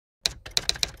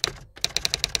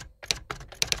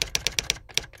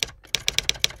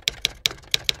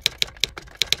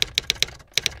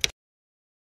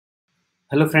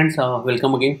Hello friends,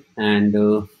 welcome again. And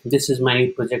this is my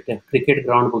new project, a cricket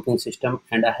ground booking system,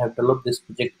 and I have developed this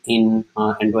project in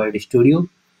Android Studio.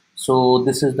 So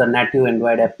this is the native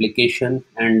Android application,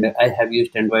 and I have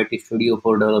used Android Studio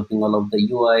for developing all of the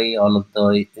UI, all of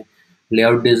the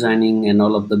layout designing, and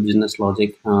all of the business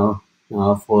logic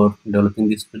for developing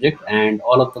this project. And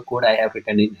all of the code I have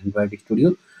written in Android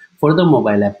Studio for the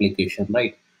mobile application,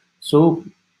 right? So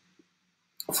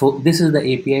for this is the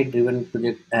API driven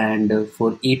project, and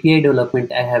for API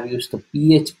development I have used the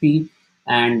PHP,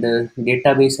 and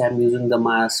database I'm using the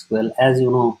MySQL. As you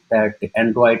know that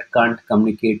Android can't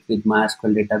communicate with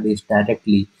MySQL database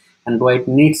directly. Android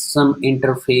needs some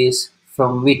interface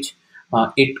from which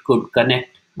it could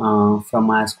connect from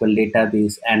MySQL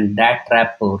database, and that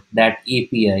wrapper, that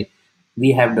API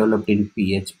we have developed in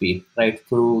PHP, right?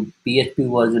 Through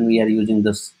PHP version, we are using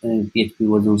this PHP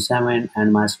version 7,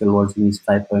 and MySQL version is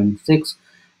 5.6,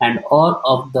 and all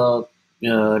of the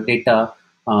data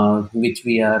which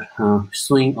we are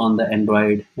showing on the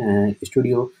Android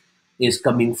Studio is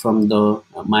coming from the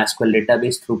MySQL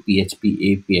database through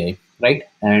PHP API, right?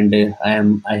 And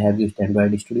I have used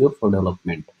Android Studio for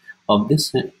development of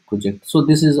this project. So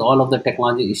this is all of the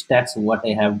technology stacks what I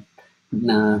have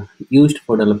used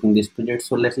for developing this project.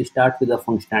 So let's start with the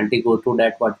functionality, go through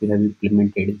that what we have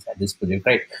implemented inside this project,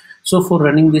 right? So for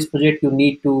running this project, you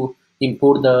need to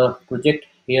import the project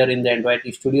here in the Android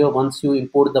Studio. Once you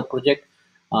import the project,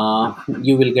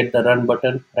 you will get the run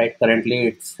button, right? Currently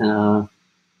it's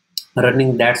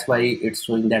running, that's why it's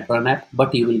showing that run app,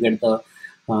 but you will get the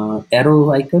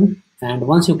arrow icon, and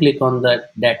once you click on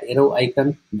that arrow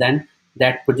icon, then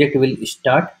that project will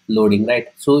start loading, right?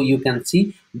 So you can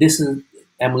see this is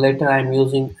emulator I'm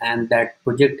using, and that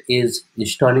project is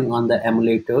installing on the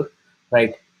emulator,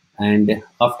 right? And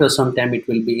after some time it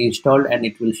will be installed, and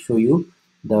it will show you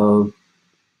the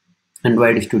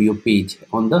Android Studio page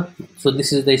on the. So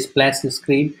this is the splash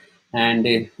screen,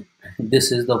 and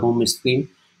this is the home screen,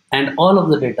 and all of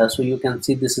the data. So you can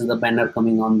see this is the banner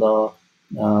coming on the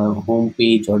home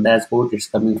page or dashboard. It's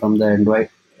coming from the Android,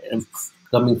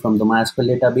 coming from the MySQL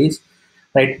database,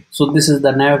 right? So this is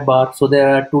the nav bar. So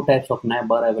there are two types of nav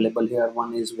bar available here.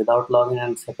 One is without login,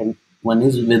 and second one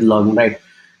is with login, right?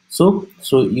 So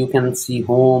you can see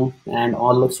home and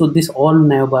all. So this all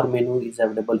navbar menu is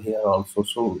available here also.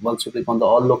 So once you click on the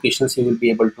all locations, you will be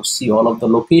able to see all of the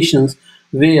locations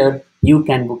where you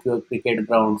can book your cricket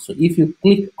ground. So if you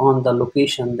click on the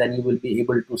location, then you will be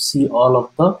able to see all of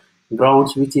the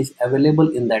grounds which is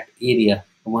available in that area.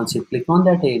 Once you click on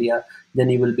that area, then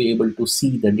you will be able to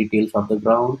see the details of the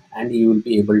ground, and you will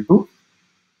be able to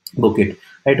book it,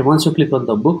 right? Once you click on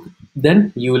the book,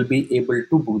 then you will be able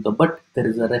to book the, but there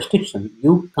is a restriction.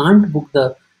 You can't book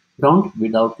the ground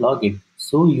without login,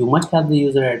 so you must have the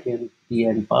user identity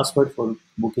and password for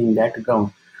booking that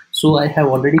ground. So I have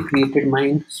already created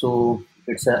mine. So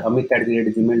it's a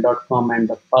amit@gmail.com, and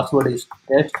the password is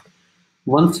test.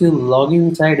 Once you log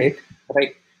inside it,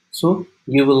 right, so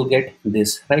you will get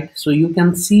this, right? So you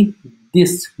can see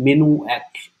this menu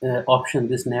option,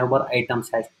 this navbar items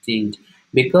has changed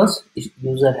because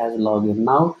user has logged in.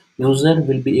 Now user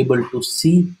will be able to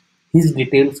see his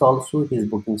details also, his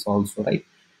bookings also, right?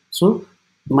 So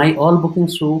my all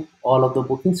bookings show all of the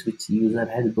bookings which user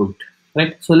has booked,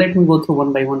 right? So let me go through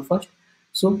one by one first.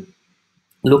 So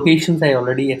locations I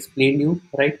already explained you,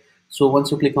 right? So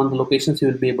once you click on the locations, you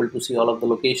will be able to see all of the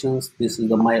locations. This is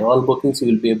the my all bookings. You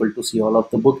will be able to see all of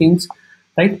the bookings,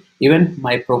 right? Even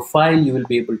my profile, you will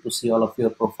be able to see all of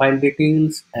your profile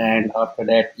details. And after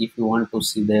that, if you want to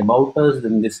see the about us,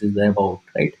 then this is the about,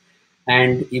 right?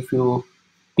 And if you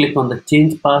click on the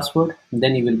change password,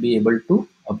 then you will be able to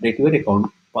update your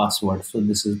account password. So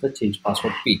this is the change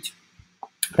password page,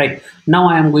 right? Now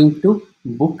I am going to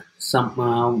book some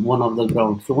one of the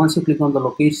ground. So once you click on the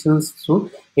locations, so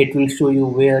it will show you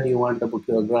where you want to book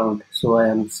your ground. So I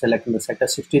am selecting the sector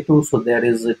 62. So there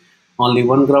is only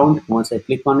one ground. Once I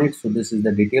click on it, so this is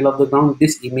the detail of the ground.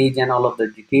 This image and all of the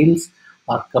details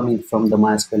are coming from the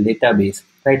MySQL database,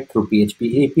 right, through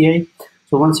PHP API.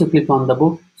 So once you click on the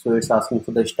book, so it's asking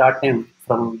for the start time,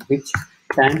 from which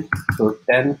time. So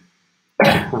 10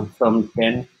 from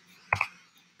 10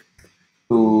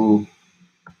 to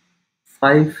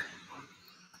 5,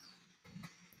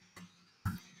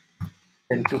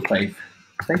 10 to 5,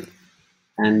 right?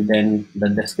 And then the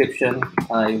description,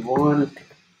 I want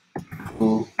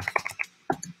to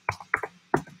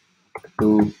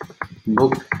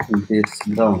book this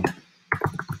ground,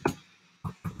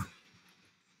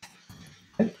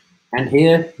 right? And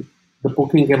here the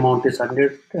booking amount is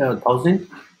 100,000,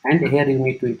 and here you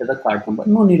need to enter the card number.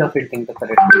 No need of entering the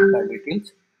correct card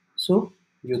details, so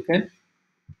you can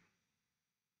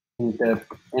enter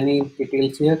any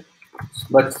details here,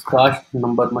 but cast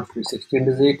number must be 16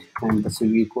 digit and the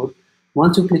CV code.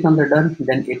 Once you click on the done,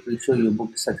 then it will show you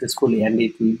booked successfully and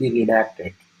it will be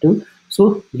redirected to.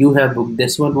 So you have booked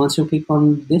this one. Once you click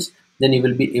on this, then you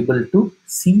will be able to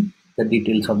see the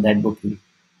details of that booking,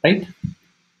 right?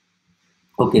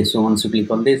 Okay, so once you click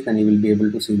on this, then you will be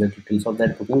able to see the details of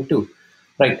that booking too,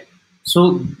 right?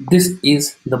 So this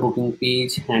is the booking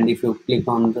page, and if you click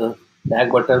on the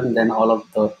back button, then all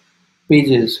of the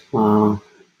pages will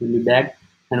be back.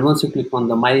 And once you click on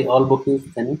the my all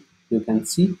bookings, then you can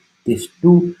see these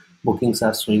two bookings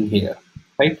are showing here,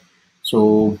 right?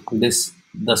 So this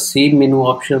the same menu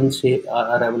options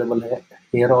are available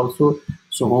here also.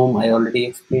 So home I already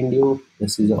explained you.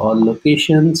 This is all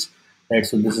locations, right?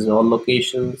 So this is all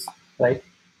locations, right?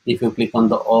 If you click on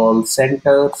the all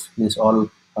centers, means all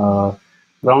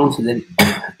grounds, then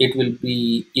it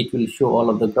will show all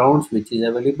of the grounds which is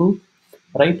available,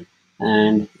 right?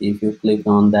 And if you click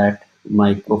on that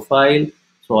my profile,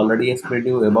 so already explained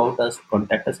you about us,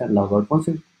 contact us and log out. Once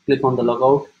you click on the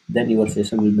logout, then your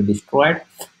session will be destroyed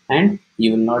and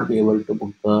you will not be able to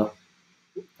book the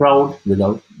crowd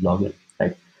without login,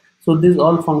 right? So these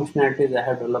all functionalities I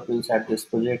have developed inside this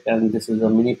project, and this is a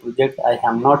mini project. I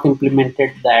have not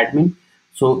implemented the admin.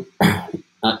 So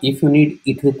if you need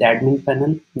it with admin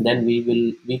panel, then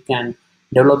we can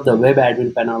develop the web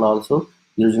admin panel also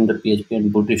using the PHP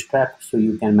and Bootstrap. So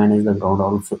you can manage the ground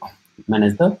also,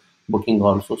 manage the booking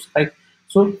also, right?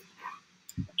 So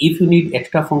if you need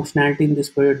extra functionality in this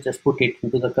project, just put it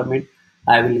into the comment.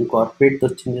 I will incorporate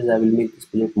those changes. I will make this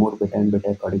project more better and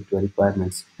better according to your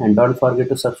requirements. And don't forget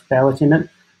to subscribe our channel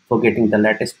for getting the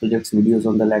latest projects videos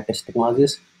on the latest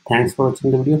technologies. Thanks for watching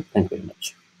the video. Thank you very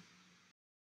much.